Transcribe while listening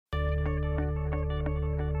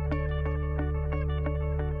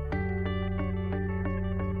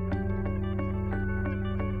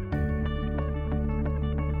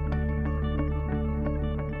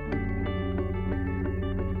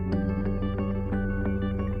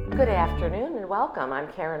Good afternoon and welcome. I'm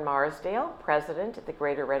Karen Marsdale, President at the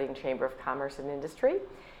Greater Reading Chamber of Commerce and Industry,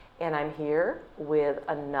 and I'm here with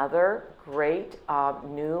another great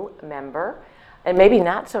new member, and maybe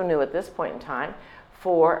not so new at this point in time,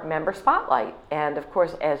 for Member Spotlight. And of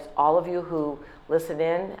course, as all of you who listen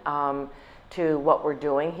in to what we're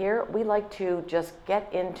doing here, we like to just get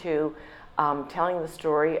into telling the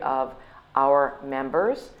story of our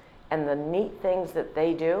members and the neat things that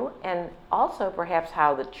they do, and also perhaps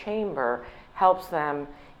how the Chamber helps them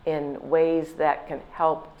in ways that can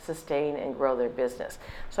help sustain and grow their business.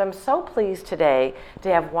 So I'm so pleased today to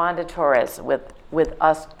have Wanda Torres with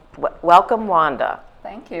us. Welcome, Wanda.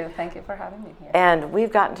 Thank you for having me here. And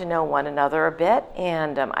we've gotten to know one another a bit,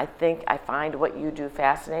 and I find what you do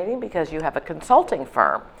fascinating because you have a consulting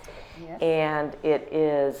firm. Yes. And it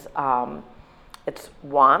is, it's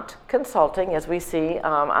WANT Consulting, as we see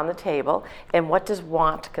on the table. And what does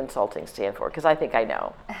WANT Consulting stand for? Because I think I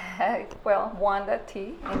know. Well, Wanda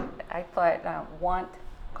T. And I thought WANT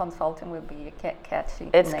Consulting would be a catchy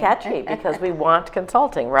It's name. catchy because we want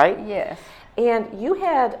consulting, right? Yes. And you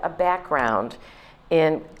had a background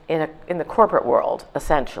in the corporate world,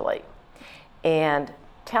 essentially. And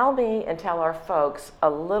tell me and tell our folks a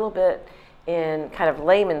little bit in kind of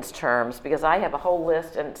layman's terms, because I have a whole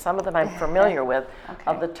list, and some of them I'm familiar with, Okay.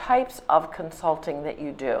 of the types of consulting that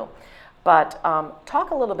you do. But talk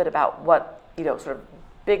a little bit about what, sort of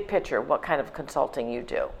big picture, what kind of consulting you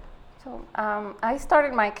do. So I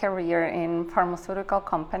started my career in pharmaceutical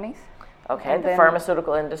companies. Okay, And the then-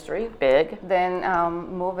 pharmaceutical industry, big. Then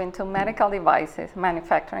moved into medical devices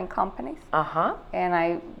manufacturing companies. Uh-huh. And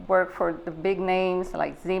I worked for the big names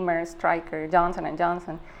like Zimmer, Stryker, Johnson &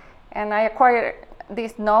 Johnson. And I acquired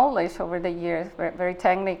this knowledge over the years, very, very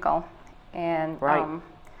technical. And Right.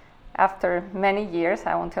 After many years,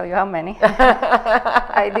 I won't tell you how many,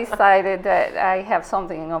 I decided that I have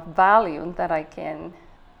something of value that I can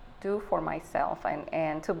do for myself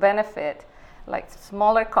and to benefit like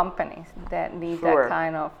smaller companies that need Sure. that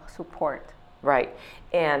kind of support. Right.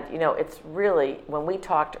 And, it's really, when we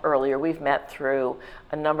talked earlier, we've met through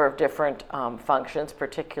a number of different functions,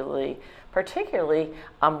 particularly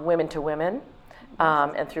women to women,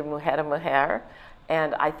 and through Mujer to Mujer.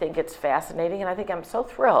 And I think it's fascinating, and I think I'm so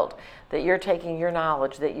thrilled that you're taking your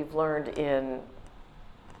knowledge that you've learned in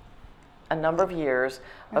a number of years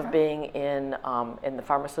of being in the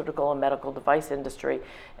pharmaceutical and medical device industry,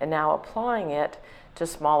 and now applying it to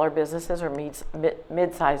smaller businesses or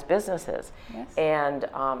mid-sized businesses. Yes. And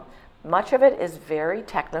much of it is very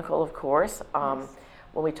technical, of course.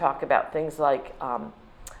 When we talk about things like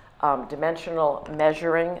dimensional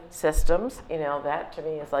measuring systems, that to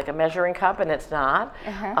me is like a measuring cup, and it's not.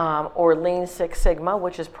 Or Lean Six Sigma,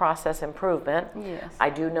 which is process improvement. Yes. I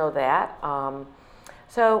do know that.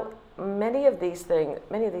 So many of these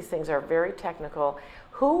things are very technical.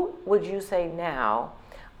 Who would you say now,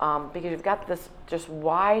 because you've got this just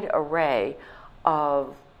wide array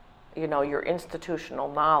of, your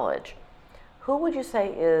institutional knowledge, who would you say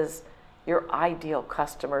is your ideal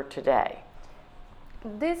customer today?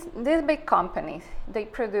 These big companies, they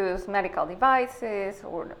produce medical devices,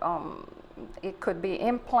 or it could be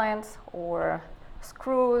implants or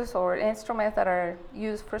screws or instruments that are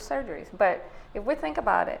used for surgeries. But if we think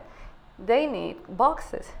about it, they need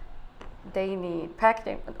boxes, they need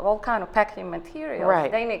packaging, all kind of packaging materials.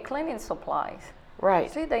 Right. They need cleaning supplies.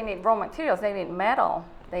 Right. See, they need raw materials, they need metal,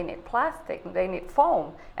 they need plastic, they need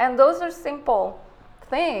foam. And those are simple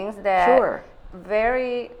things that Sure.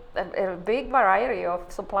 a big variety of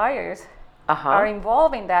suppliers are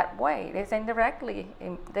involved in that way.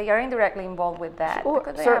 They are indirectly involved with that Sure,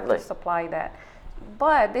 because they certainly. have to supply that.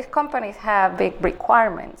 But these companies have big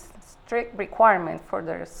requirements, strict requirements for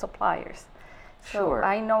their suppliers. Sure. So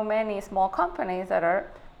I know many small companies that are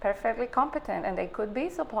perfectly competent and they could be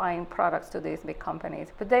supplying products to these big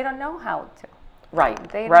companies, but they don't know how to. Right.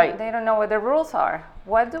 They Right. don't know what the rules are.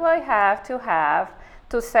 What do I have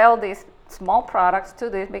to sell these small products to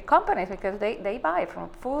these big companies? Because they buy from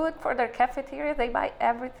food for their cafeteria, they buy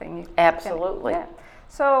everything. Absolutely. Yeah.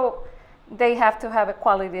 So they have to have a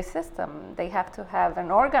quality system. They have to have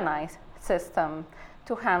an organized system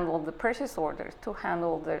to handle the purchase orders, to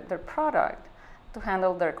handle their product, to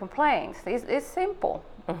handle their complaints. It's simple,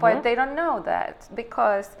 but they don't know that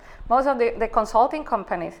because most of the consulting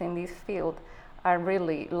companies in this field are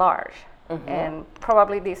really large. And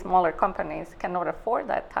probably these smaller companies cannot afford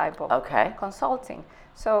that type of consulting.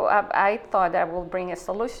 So I thought I will bring a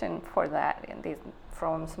solution for that,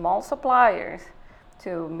 from small suppliers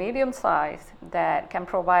to medium size that can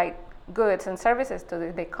provide goods and services to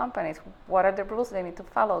the big companies. What are the rules they need to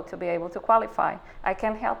follow to be able to qualify? I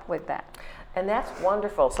can help with that. And that's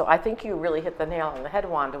wonderful. So I think you really hit the nail on the head,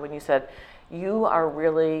 Wanda, when you said you are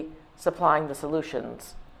really supplying the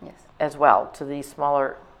solutions Yes. as well to these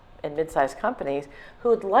smaller and mid-sized companies who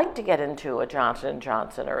would like to get into a Johnson &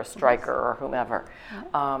 Johnson or a Stryker or whomever.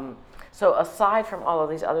 So aside from all of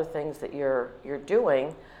these other things that you're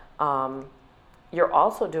doing, you're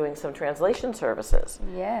also doing some translation services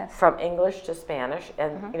Yes. from English to Spanish.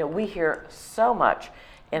 And we hear so much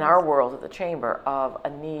in our world at the Chamber of a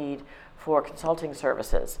need for consulting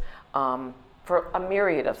services for a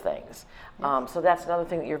myriad of things. So that's another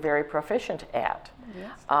thing that you're very proficient at.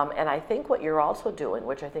 Yes. And I think what you're also doing,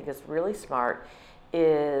 which I think is really smart,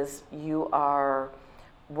 is you are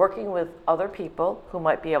working with other people who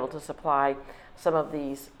might be able to supply some of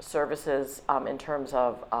these services in terms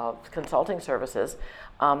of consulting services,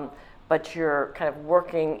 but you're kind of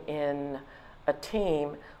working in a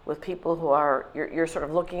team with people who are, you're sort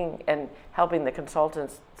of looking and helping the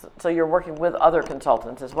consultants, so you're working with other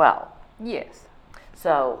consultants as well. Yes.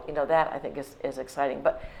 So, that I think is exciting.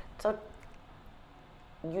 But so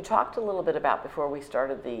you talked a little bit about, before we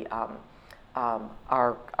started the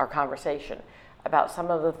our conversation, about some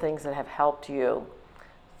of the things that have helped you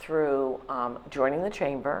through joining the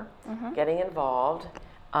Chamber, getting involved.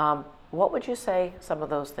 What would you say some of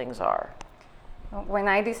those things are? When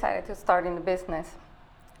I decided to start in the business,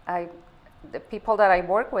 the people that I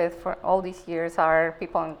work with for all these years are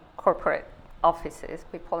people in corporate offices,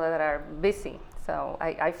 people that are busy. So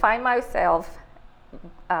I find myself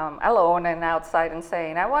alone and outside and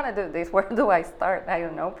saying, I want to do this. Where do I start? I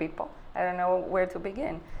don't know people. I don't know where to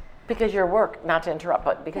begin. Because your work, not to interrupt,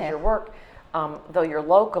 but because your work, though you're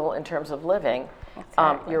local in terms of living,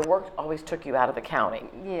 Exactly. your work always took you out of the county.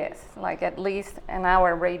 Yes, like at least an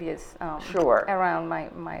hour radius Sure. around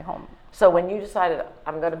my home. So when you decided,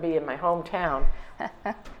 I'm going to be in my hometown,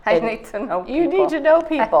 I need to know people. you need to know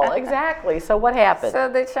people. Exactly. So what happened? So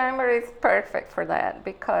the Chamber is perfect for that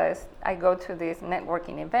because I go to these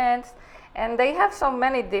networking events and they have so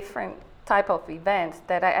many different type of events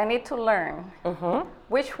that I need to learn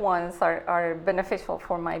which ones are beneficial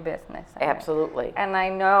for my business. Absolutely. And I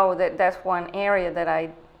know that that's one area that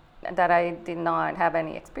I did not have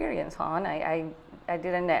any experience on. I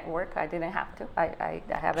didn't network. I didn't have to. I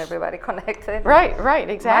have everybody connected. Right,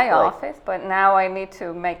 exactly. My office, but now I need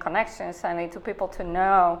to make connections. I need people to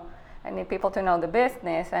know. I need people to know the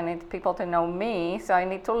business. I need people to know me. So I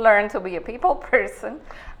need to learn to be a people person.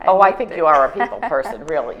 I think you are a people person,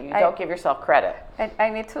 really. You don't give yourself credit. I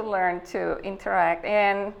need to learn to interact.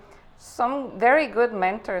 And some very good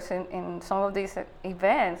mentors in some of these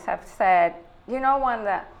events have said,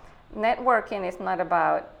 Wanda, networking is not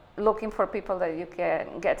about looking for people that you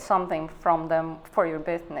can get something from them for your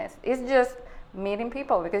business. It's just meeting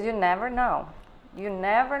people because you never know. You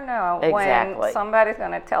never know Exactly. when somebody's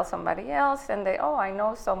going to tell somebody else and I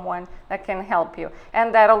know someone that can help you.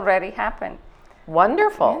 And that already happened.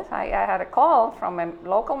 Wonderful. Yes, I had a call from a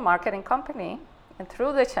local marketing company, and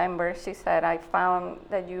through the Chamber, she said, I found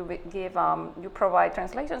that you provide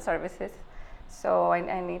translation services. So I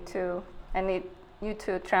need you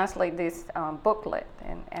to translate this booklet.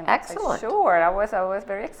 And Excellent. I said, sure. I was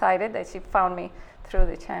very excited that she found me through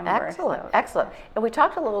the Chamber. Excellent. And we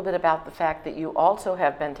talked a little bit about the fact that you also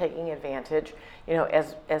have been taking advantage,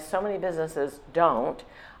 as so many businesses don't,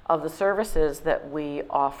 of the services that we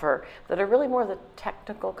offer that are really more the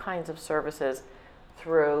technical kinds of services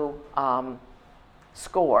through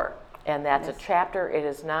SCORE. And that's a chapter. It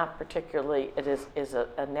is not particularly, it is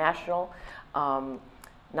a national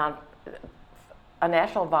a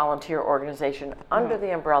national volunteer organization under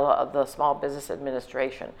the umbrella of the Small Business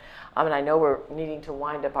Administration. And I know we're needing to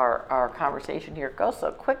wind up our conversation here. It goes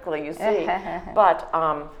so quickly, you see. But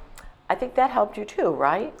I think that helped you too,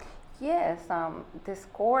 right? Yes, the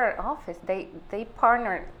SCORE office, they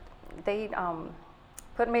partnered, they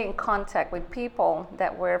put me in contact with people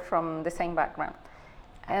that were from the same background.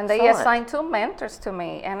 And they assigned 2 mentors to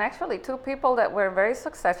me, and actually 2 people that were very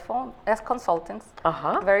successful as consultants,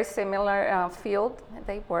 very similar field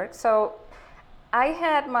they worked. So I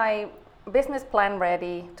had my business plan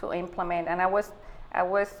ready to implement, and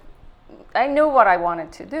I knew what I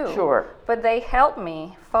wanted to do. Sure. But they helped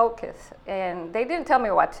me focus, and they didn't tell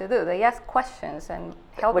me what to do. They asked questions and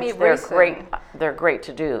helped me reason. They're great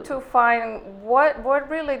to do. To find what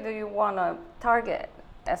really do you want to target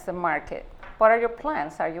as the market. What are your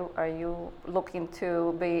plans? Are you looking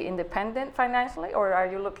to be independent financially, or are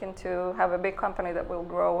you looking to have a big company that will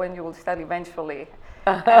grow and you will sell eventually?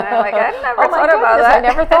 And I'm like, I never thought about that. I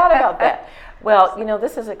never thought about that. Well,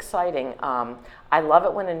 this is exciting. I love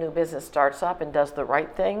it when a new business starts up and does the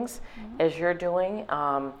right things as you're doing.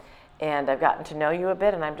 and I've gotten to know you a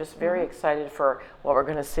bit, and I'm just very excited for what we're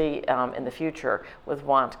going to see in the future with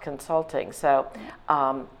Want Consulting. So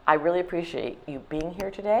I really appreciate you being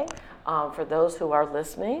here today. For those who are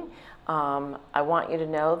listening, I want you to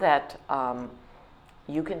know that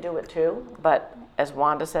you can do it too, but as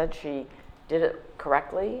Wanda said, she did it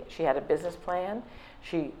correctly. She had a business plan.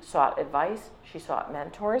 She sought advice. She sought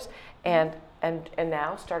mentors, and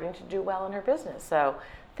now starting to do well in her business. So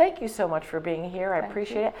thank you so much for being here. I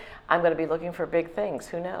appreciate it. I'm going to be looking for big things.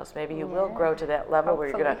 Who knows? Maybe you will grow to that level where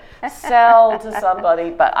you're going to sell to somebody,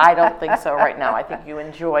 but I don't think so right now. I think you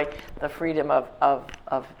enjoy the freedom of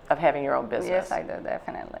having your own business. Yes, I do,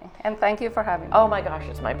 definitely. And thank you for having me. Oh my gosh,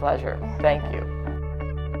 it's my pleasure. Thank you.